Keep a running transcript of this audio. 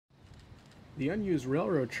The unused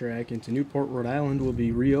railroad track into Newport, Rhode Island will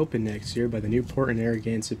be reopened next year by the Newport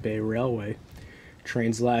Narragansett Bay Railway.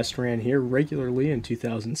 Trains last ran here regularly in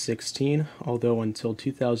 2016, although until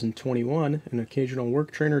 2021, an occasional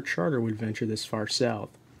work train or charter would venture this far south.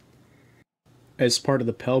 As part of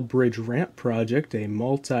the Pell Bridge ramp project, a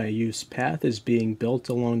multi-use path is being built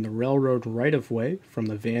along the railroad right-of-way from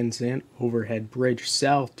the Zandt overhead bridge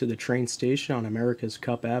south to the train station on Americas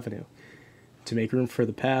Cup Avenue. To make room for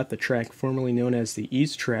the path, the track formerly known as the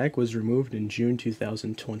East Track was removed in June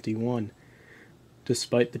 2021.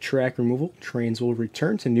 Despite the track removal, trains will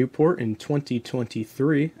return to Newport in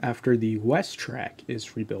 2023 after the West Track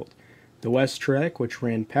is rebuilt. The West Track, which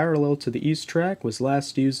ran parallel to the East Track, was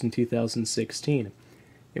last used in 2016.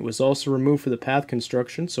 It was also removed for the path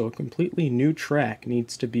construction, so a completely new track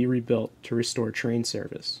needs to be rebuilt to restore train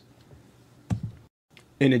service.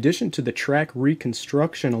 In addition to the track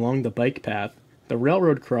reconstruction along the bike path, the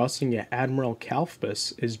railroad crossing at Admiral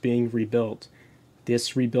Kalfbus is being rebuilt.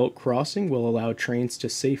 This rebuilt crossing will allow trains to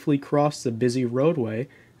safely cross the busy roadway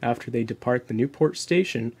after they depart the Newport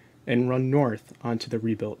station and run north onto the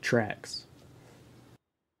rebuilt tracks.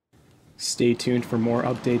 Stay tuned for more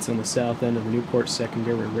updates on the south end of the Newport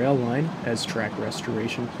Secondary Rail Line as track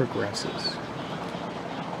restoration progresses.